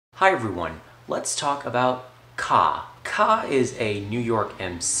Hi everyone, let's talk about Ka. Ka is a New York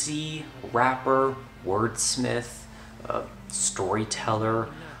MC, rapper, wordsmith, storyteller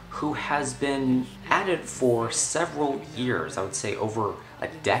who has been at it for several years, I would say over a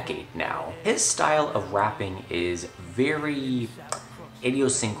decade now. His style of rapping is very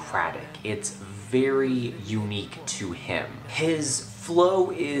idiosyncratic. It's very unique to him. His flow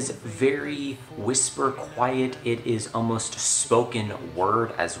is very whisper quiet. It is almost spoken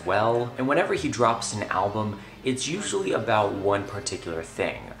word as well. And whenever he drops an album, it's usually about one particular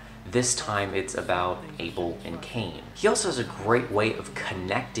thing. This time it's about Abel and Cain. He also has a great way of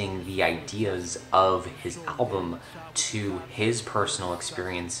connecting the ideas of his album to his personal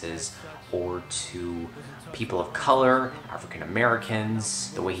experiences or to people of color, African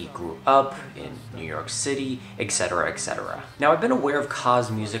Americans, the way he grew up in New York City, etc., etc. Now, I've been aware of Ka's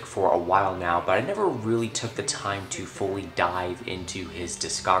music for a while now, but I never really took the time to fully dive into his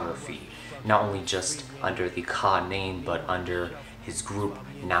discography, not only just under the Ka name, but under his group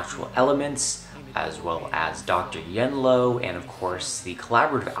Natural Elements, as well as Dr. YOUNOW, and of course the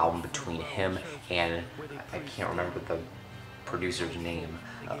collaborative album between him and, I can't remember the producer's name,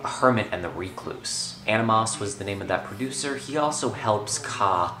 Hermit and the Recluse. Animos was the name of that producer. He also helps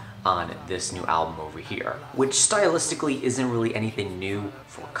Ka on this new album over here, which stylistically isn't really anything new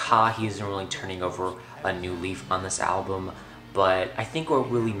for Ka. He isn't really turning over a new leaf on this album, but I think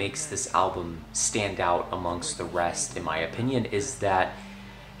what really makes this album stand out amongst the rest, in my opinion, is that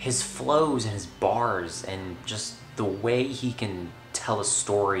his flows and his bars and just the way he can tell a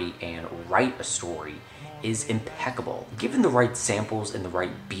story and write a story is impeccable. Given the right samples and the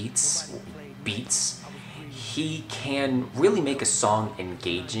right beats, he can really make a song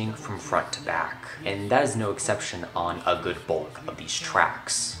engaging from front to back, and that is no exception on a good bulk of these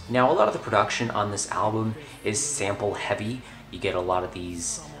tracks. Now, a lot of the production on this album is sample heavy. You get a lot of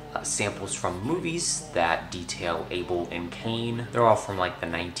these samples from movies that detail Abel and Cain. They're all from like the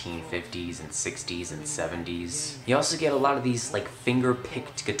 1950s and 60s and 70s. You also get a lot of these like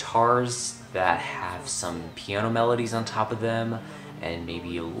finger-picked guitars that have some piano melodies on top of them, and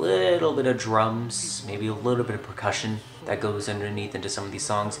maybe a little bit of drums, maybe a little bit of percussion that goes underneath into some of these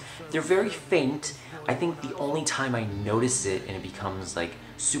songs. They're very faint. I think the only time I notice it and it becomes like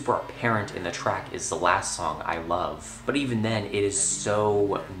super apparent in the track is the last song, I Love. But even then, it is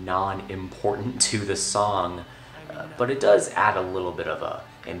so non-important to the song, but it does add a little bit of a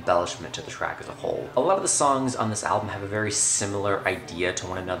embellishment to the track as a whole. A lot of the songs on this album have a very similar idea to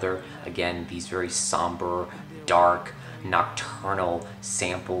one another. Again, these very somber, dark, nocturnal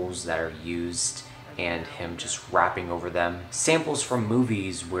samples that are used and him just rapping over them. Samples from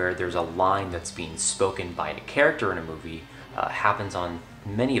movies where there's a line that's being spoken by a character in a movie happens on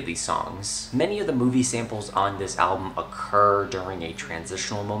many of these songs. Many of the movie samples on this album occur during a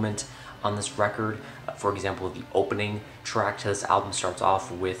transitional moment on this record. For example, the opening track to this album starts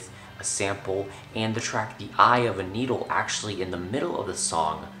off with a sample, and the track The Eye of a Needle, actually in the middle of the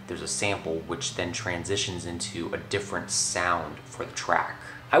song, there's a sample which then transitions into a different sound for the track.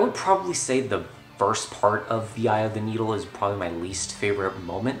 I would probably say the first part of The Eye of the Needle is probably my least favorite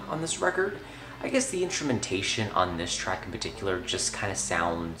moment on this record. I guess the instrumentation on this track in particular just kind of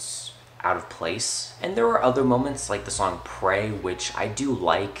sounds out of place. And there are other moments like the song Pray, which I do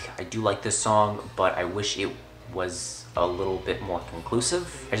like. I do like this song, but I wish it was a little bit more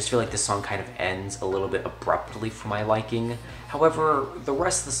conclusive. I just feel like this song kind of ends a little bit abruptly for my liking. However, the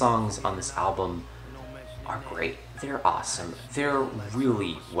rest of the songs on this album are great. They're awesome. They're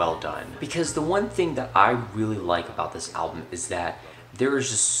really well done. Because the one thing that I really like about this album is that there is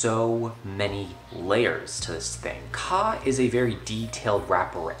just so many layers to this thing. Ka is a very detailed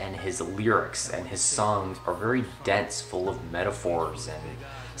rapper, and his lyrics and his songs are very dense, full of metaphors and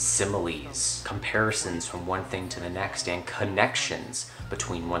similes, comparisons from one thing to the next, and connections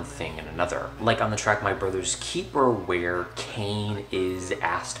between one thing and another. Like on the track My Brother's Keeper, where Cain is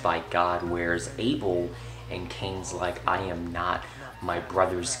asked by God, where's Abel? And Cain's like, I am not my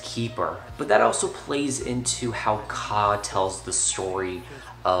brother's keeper. But that also plays into how Ka tells the story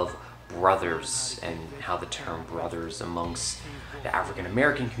of brothers and how the term brothers amongst the African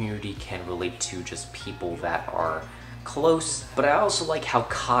American community can relate to just people that are close. But I also like how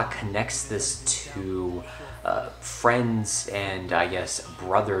Ka connects this to friends and I guess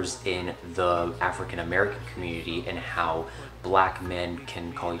brothers in the African American community, and how black men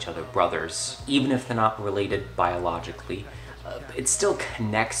can call each other brothers, even if they're not related biologically. It still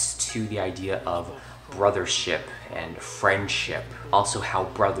connects to the idea of brothership and friendship. Also how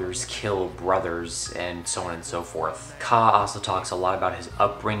brothers kill brothers and so on and so forth. Ka also talks a lot about his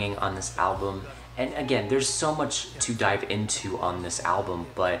upbringing on this album And again, there's so much to dive into on this album,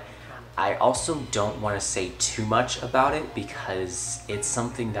 but I also don't want to say too much about it because it's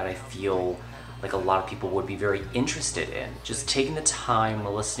something that I feel like a lot of people would be very interested in. Just taking the time,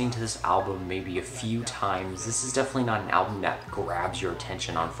 listening to this album maybe a few times. This is definitely not an album that grabs your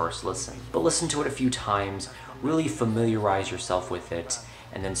attention on first listen, but listen to it a few times, really familiarize yourself with it,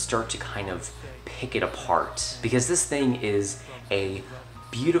 and then start to kind of pick it apart. Because this thing is a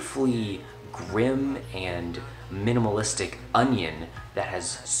beautifully grim and minimalistic onion that has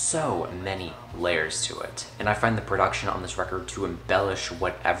so many layers to it. And I find the production on this record to embellish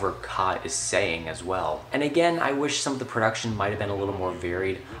whatever Ka is saying as well. And again, I wish some of the production might have been a little more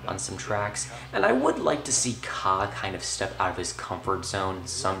varied on some tracks, and I would like to see Ka kind of step out of his comfort zone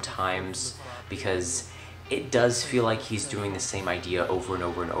sometimes, because it does feel like he's doing the same idea over and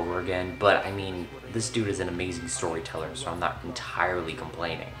over and over again, but I mean, this dude is an amazing storyteller, so I'm not entirely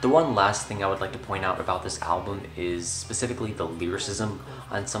complaining. The one last thing I would like to point out about this album is specifically the lyricism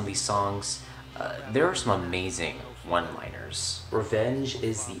on some of these songs. There are some amazing one-liners. Revenge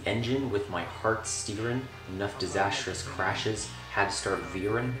is the engine with my heart steering, enough disastrous crashes, had to start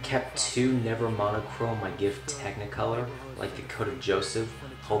veering, kept two, never monochrome, my gift technicolor, like the code of Joseph,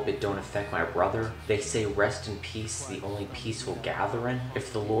 hope it don't affect my brother. They say rest in peace, the only peaceful gathering.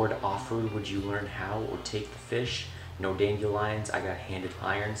 If the Lord offered, would you learn how or take the fish? No dandelions, I got handed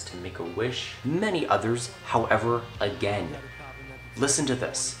irons to make a wish. Many others, however, again, listen to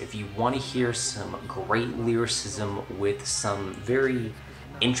this. If you want to hear some great lyricism with some very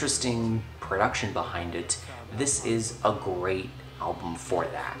interesting production behind it, this is a great album for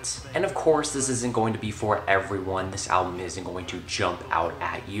that. And of course, this isn't going to be for everyone. This album isn't going to jump out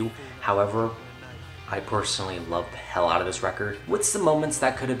at you. However, I personally love the hell out of this record, with some moments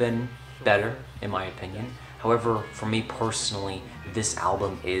that could have been better, in my opinion. However, for me personally, this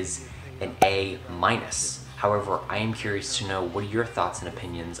album is an A-. However, I am curious to know what are your thoughts and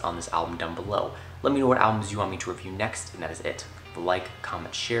opinions on this album down below. Let me know what albums you want me to review next, and that is it. Like,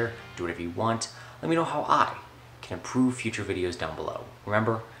 comment, share, do whatever you want. Let me know how I can improve future videos down below.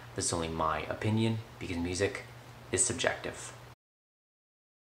 Remember, this is only my opinion because music is subjective.